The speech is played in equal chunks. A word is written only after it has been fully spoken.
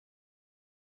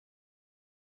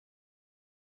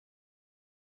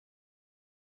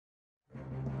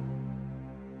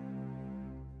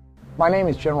My name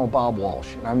is General Bob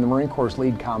Walsh, and I'm the Marine Corps'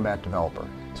 lead combat developer.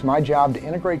 It's my job to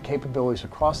integrate capabilities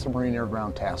across the Marine Air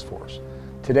Ground Task Force.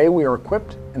 Today we are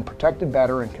equipped and protected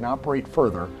better and can operate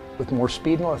further with more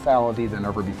speed and lethality than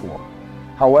ever before.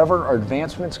 However, our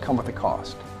advancements come with a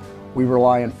cost. We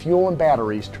rely on fuel and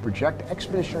batteries to project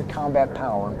expeditionary combat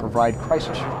power and provide crisis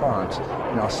response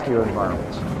in austere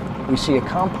environments. We see a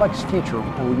complex future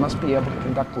where we must be able to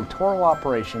conduct littoral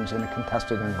operations in a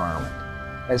contested environment.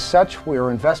 As such, we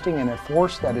are investing in a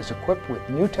force that is equipped with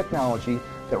new technology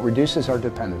that reduces our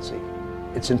dependency.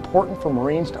 It's important for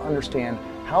Marines to understand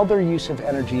how their use of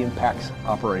energy impacts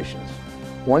operations.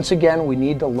 Once again, we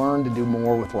need to learn to do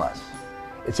more with less.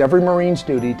 It's every Marine's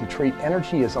duty to treat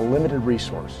energy as a limited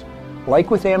resource. Like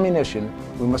with ammunition,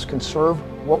 we must conserve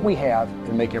what we have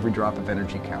and make every drop of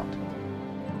energy count.